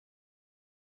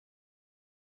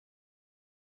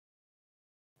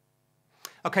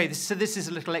Okay, so this is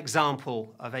a little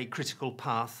example of a critical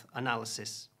path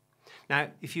analysis. Now,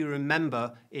 if you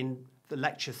remember in the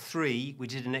lecture 3, we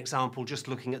did an example just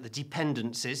looking at the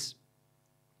dependencies.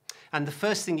 And the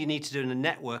first thing you need to do in a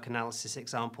network analysis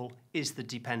example is the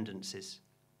dependencies.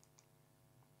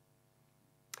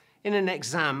 In an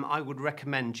exam, I would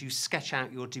recommend you sketch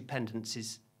out your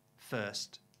dependencies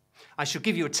first. I shall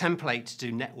give you a template to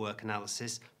do network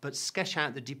analysis, but sketch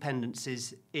out the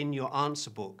dependencies in your answer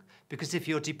book, because if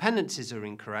your dependencies are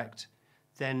incorrect,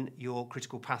 then your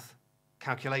critical path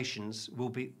calculations will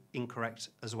be incorrect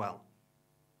as well.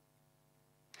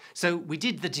 So we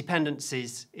did the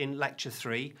dependencies in lecture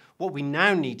 3. What we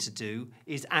now need to do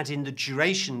is add in the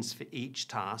durations for each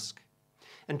task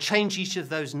and change each of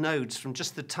those nodes from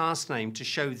just the task name to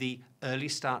show the early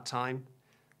start time,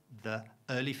 the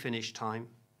early finish time,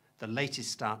 the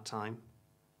latest start time,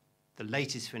 the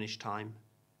latest finish time,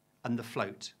 and the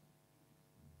float.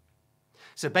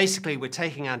 So basically, we're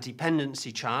taking our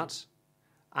dependency chart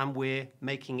and we're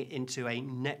making it into a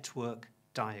network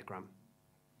diagram.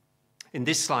 In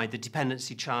this slide, the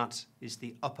dependency chart is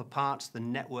the upper part, the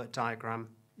network diagram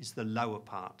is the lower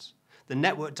part. The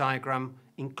network diagram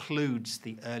includes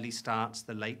the early starts,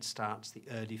 the late starts, the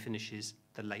early finishes,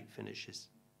 the late finishes.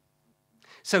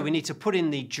 So we need to put in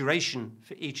the duration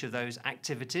for each of those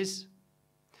activities.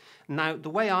 Now, the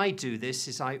way I do this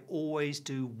is I always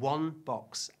do one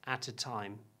box at a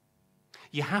time.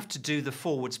 You have to do the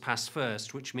forwards pass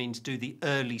first, which means do the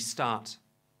early start.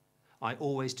 I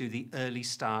always do the early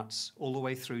starts all the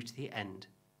way through to the end.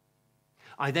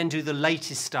 I then do the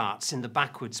latest starts in the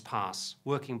backwards pass,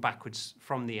 working backwards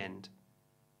from the end.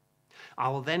 I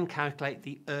will then calculate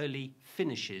the early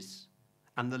finishes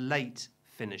and the late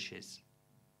finishes.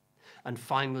 And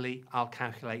finally, I'll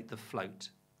calculate the float.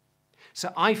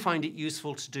 So I find it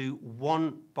useful to do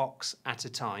one box at a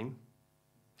time,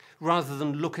 rather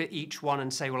than look at each one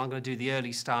and say, well, I'm going to do the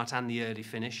early start and the early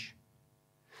finish.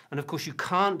 And of course, you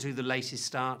can't do the latest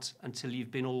start until you've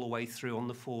been all the way through on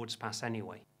the forwards pass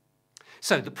anyway.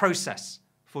 So the process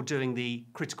for doing the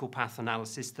critical path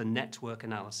analysis, the network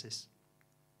analysis.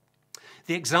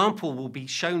 The example will be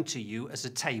shown to you as a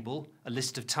table, a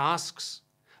list of tasks,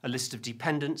 a list of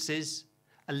dependencies,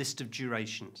 a list of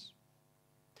durations.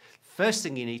 First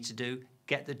thing you need to do,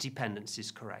 get the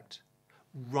dependencies correct.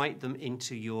 Write them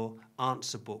into your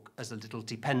answer book as a little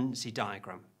dependency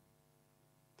diagram.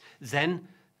 Then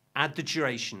add the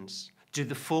durations. Do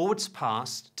the forwards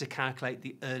pass to calculate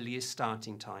the earliest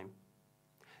starting time.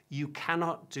 You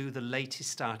cannot do the latest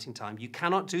starting time. You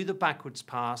cannot do the backwards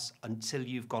pass until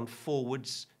you've gone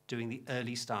forwards doing the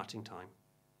early starting time.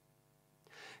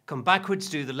 Come backwards,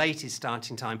 do the latest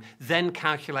starting time, then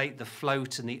calculate the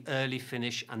float and the early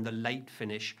finish and the late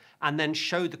finish, and then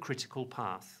show the critical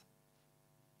path.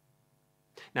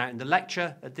 Now, in the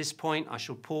lecture, at this point, I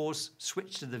shall pause,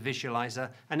 switch to the visualizer,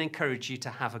 and encourage you to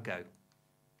have a go.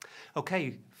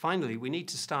 Okay, finally, we need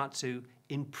to start to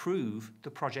improve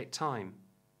the project time.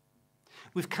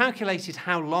 We've calculated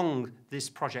how long this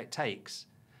project takes,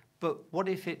 but what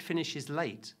if it finishes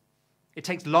late? It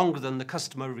takes longer than the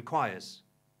customer requires.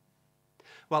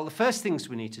 Well, the first things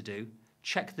we need to do,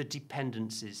 check the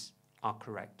dependencies are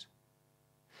correct.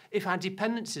 If our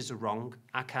dependencies are wrong,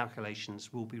 our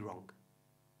calculations will be wrong.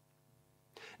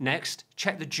 Next,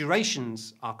 check the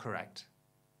durations are correct.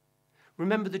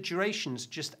 Remember, the durations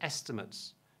just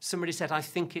estimates. Somebody said, I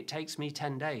think it takes me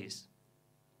 10 days.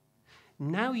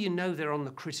 Now you know they're on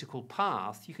the critical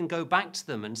path, you can go back to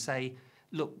them and say,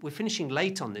 look, we're finishing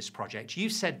late on this project. You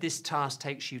said this task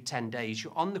takes you 10 days.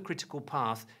 You're on the critical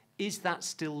path. Is that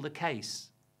still the case?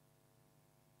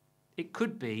 It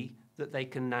could be that they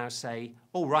can now say,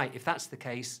 oh, right, if that's the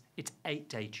case, it's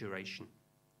 8-day duration.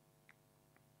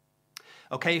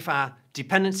 Okay, if our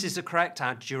dependencies are correct,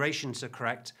 our durations are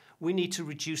correct, we need to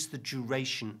reduce the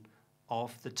duration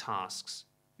of the tasks.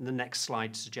 The next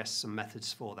slide suggests some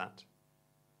methods for that.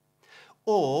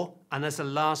 Or, and as a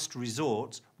last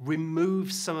resort,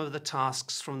 remove some of the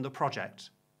tasks from the project.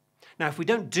 Now, if we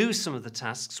don't do some of the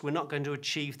tasks, we're not going to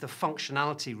achieve the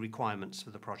functionality requirements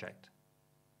for the project.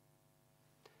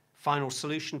 Final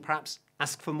solution, perhaps,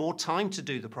 ask for more time to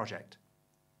do the project.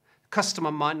 The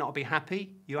customer might not be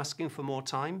happy, you asking for more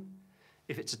time,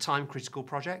 if it's a time-critical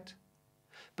project.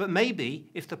 But maybe,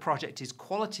 if the project is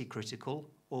quality-critical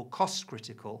or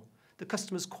cost-critical, the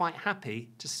customer's quite happy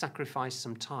to sacrifice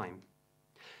some time.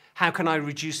 How can I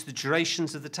reduce the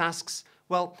durations of the tasks?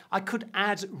 Well, I could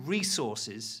add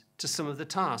resources to some of the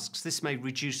tasks. This may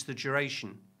reduce the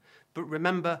duration. But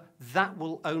remember, that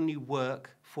will only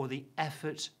work for the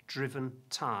effort-driven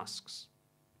tasks.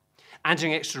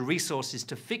 Adding extra resources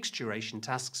to fixed duration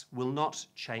tasks will not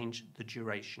change the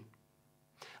duration.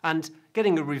 And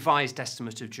getting a revised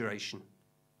estimate of duration,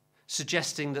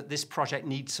 suggesting that this project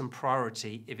needs some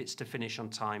priority if it's to finish on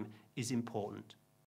time, is important.